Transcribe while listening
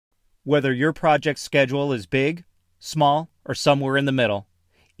Whether your project schedule is big, small, or somewhere in the middle,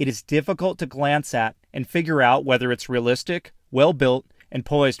 it is difficult to glance at and figure out whether it's realistic, well-built, and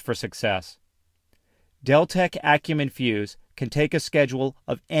poised for success. Deltek Acumen Fuse can take a schedule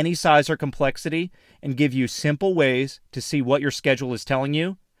of any size or complexity and give you simple ways to see what your schedule is telling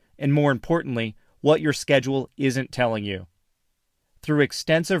you, and more importantly, what your schedule isn't telling you. Through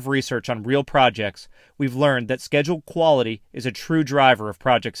extensive research on real projects, we've learned that schedule quality is a true driver of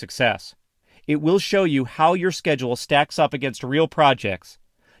project success. It will show you how your schedule stacks up against real projects.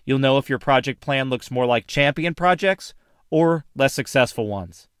 You'll know if your project plan looks more like champion projects or less successful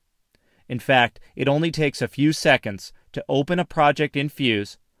ones. In fact, it only takes a few seconds to open a project in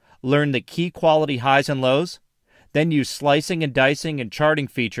Fuse, learn the key quality highs and lows, then use slicing and dicing and charting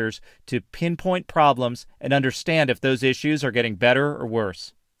features to pinpoint problems and understand if those issues are getting better or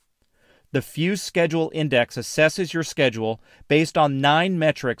worse. The Fuse Schedule Index assesses your schedule based on 9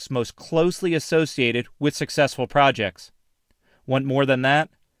 metrics most closely associated with successful projects. Want more than that?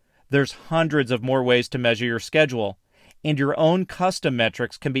 There's hundreds of more ways to measure your schedule, and your own custom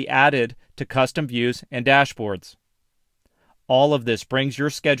metrics can be added to custom views and dashboards. All of this brings your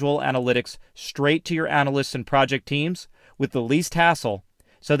schedule analytics straight to your analysts and project teams with the least hassle,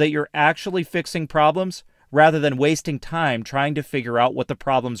 so that you're actually fixing problems rather than wasting time trying to figure out what the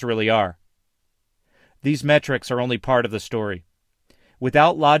problems really are. These metrics are only part of the story.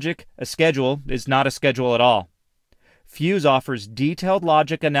 Without logic, a schedule is not a schedule at all. Fuse offers detailed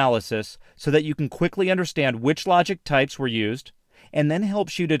logic analysis so that you can quickly understand which logic types were used, and then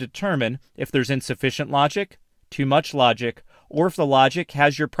helps you to determine if there's insufficient logic, too much logic, or if the logic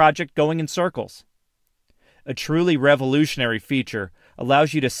has your project going in circles. A truly revolutionary feature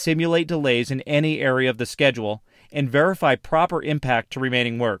allows you to simulate delays in any area of the schedule and verify proper impact to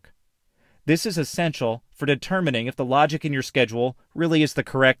remaining work. This is essential for determining if the logic in your schedule really is the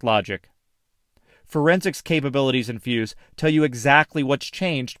correct logic. Forensics capabilities in Fuse tell you exactly what's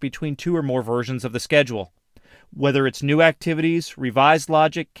changed between 2 or more versions of the schedule. Whether it's new activities, revised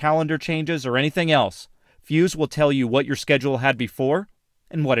logic, calendar changes, or anything else, Fuse will tell you what your schedule had before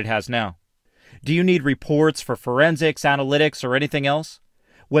and what it has now. Do you need reports for forensics, analytics, or anything else?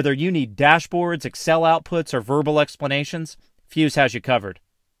 Whether you need dashboards, Excel outputs, or verbal explanations, Fuse has you covered.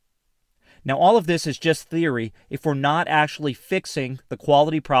 Now, all of this is just theory if we're not actually fixing the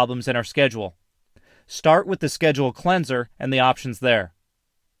quality problems in our schedule. Start with the schedule cleanser and the options there.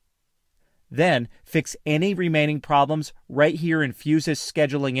 Then, fix any remaining problems right here in Fuse's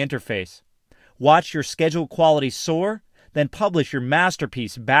scheduling interface. Watch your schedule quality soar, then publish your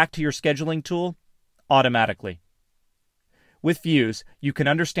masterpiece back to your scheduling tool automatically. With Fuse, you can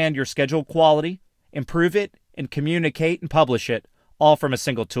understand your schedule quality, improve it, and communicate and publish it, all from a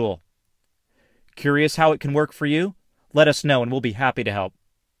single tool. Curious how it can work for you? Let us know and we'll be happy to help.